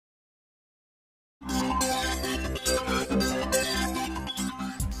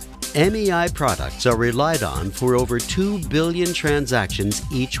MEI products are relied on for over 2 billion transactions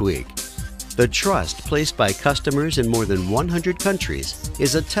each week. The trust placed by customers in more than 100 countries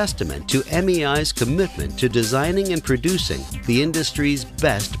is a testament to MEI's commitment to designing and producing the industry's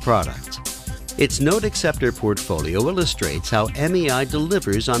best products. Its note acceptor portfolio illustrates how MEI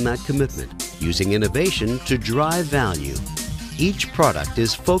delivers on that commitment, using innovation to drive value. Each product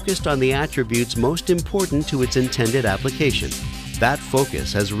is focused on the attributes most important to its intended application. That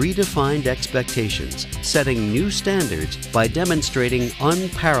focus has redefined expectations, setting new standards by demonstrating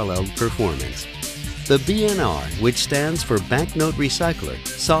unparalleled performance. The BNR, which stands for Banknote Recycler,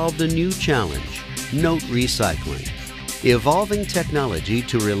 solved a new challenge: note recycling. Evolving technology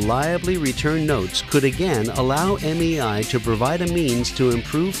to reliably return notes could again allow MEI to provide a means to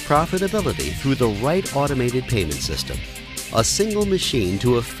improve profitability through the right automated payment system. A single machine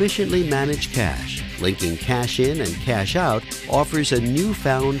to efficiently manage cash, linking cash in and cash out, offers a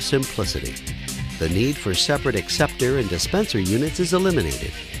newfound simplicity. The need for separate acceptor and dispenser units is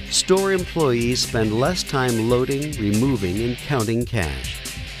eliminated. Store employees spend less time loading, removing, and counting cash.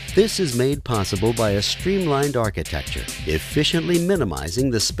 This is made possible by a streamlined architecture, efficiently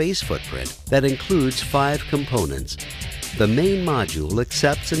minimizing the space footprint that includes 5 components. The main module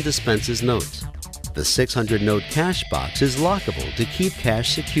accepts and dispenses notes. The 600-note cash box is lockable to keep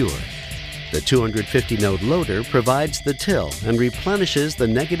cash secure. The 250-note loader provides the till and replenishes the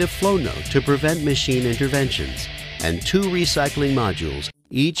negative flow note to prevent machine interventions. And 2 recycling modules,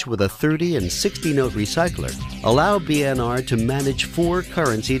 each with a 30 and 60-note recycler, allow BNR to manage 4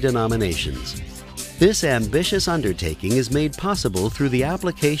 currency denominations. This ambitious undertaking is made possible through the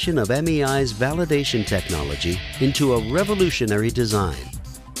application of MEI's validation technology into a revolutionary design.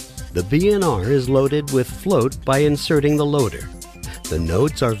 The BNR is loaded with float by inserting the loader. The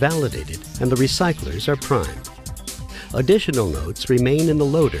notes are validated and the recyclers are primed. Additional notes remain in the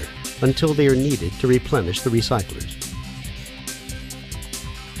loader until they are needed to replenish the recyclers.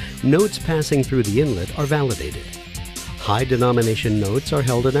 Notes passing through the inlet are validated. High denomination notes are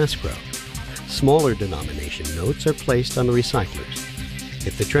held in escrow. Smaller denomination notes are placed on the recyclers.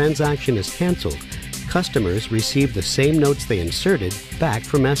 If the transaction is canceled, customers receive the same notes they inserted back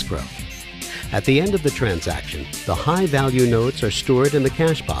from escrow. At the end of the transaction, the high-value notes are stored in the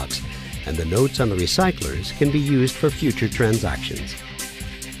cash box, and the notes on the recyclers can be used for future transactions.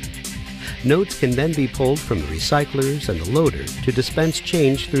 Notes can then be pulled from the recyclers and the loader to dispense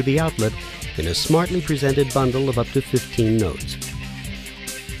change through the outlet in a smartly presented bundle of up to 15 notes.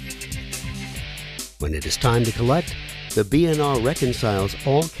 When it is time to collect, the BNR reconciles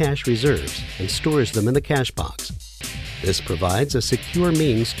all cash reserves and stores them in the cash box. This provides a secure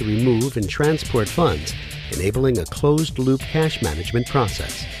means to remove and transport funds, enabling a closed-loop cash management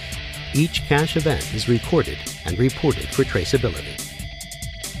process. Each cash event is recorded and reported for traceability.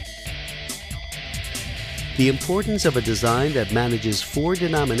 The importance of a design that manages 4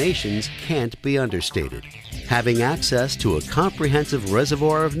 denominations can't be understated. Having access to a comprehensive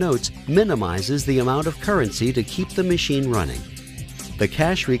reservoir of notes minimizes the amount of currency to keep the machine running. The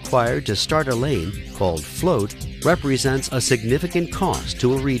cash required to start a lane, called float, represents a significant cost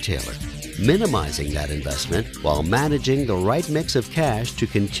to a retailer. Minimizing that investment while managing the right mix of cash to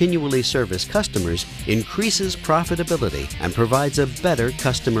continually service customers increases profitability and provides a better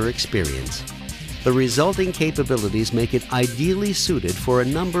customer experience. The resulting capabilities make it ideally suited for a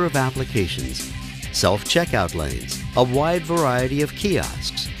number of applications. Self-checkout lanes, a wide variety of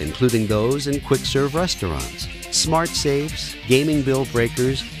kiosks, including those in quick-serve restaurants, smart safes, gaming bill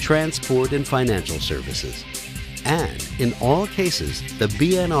breakers, transport and financial services. And in all cases, the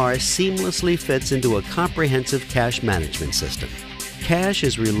BNR seamlessly fits into a comprehensive cash management system. Cash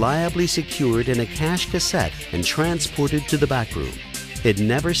is reliably secured in a cash cassette and transported to the backroom. It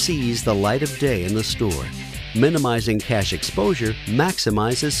never sees the light of day in the store. Minimizing cash exposure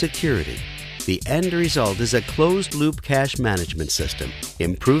maximizes security. The end result is a closed-loop cash management system,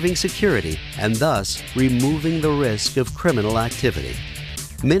 improving security and thus removing the risk of criminal activity.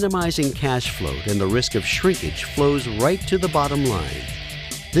 Minimizing cash float and the risk of shrinkage flows right to the bottom line.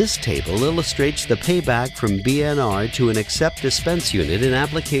 This table illustrates the payback from BNR to an accept dispense unit in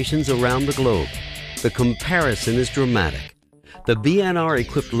applications around the globe. The comparison is dramatic. The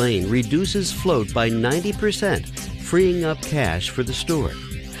BNR-equipped lane reduces float by 90%, freeing up cash for the store.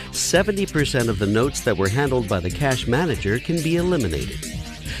 70% of the notes that were handled by the cash manager can be eliminated.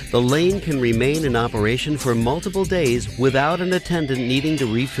 The lane can remain in operation for multiple days without an attendant needing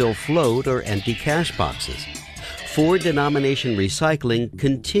to refill float or empty cash boxes. 4-denomination recycling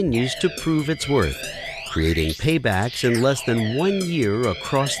continues to prove its worth, creating paybacks in less than 1 year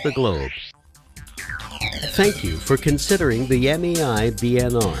across the globe. Thank you for considering the MEI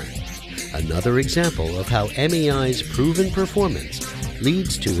BNR. Another example of how MEI's proven performance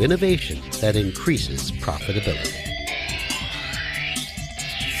leads to innovation that increases profitability.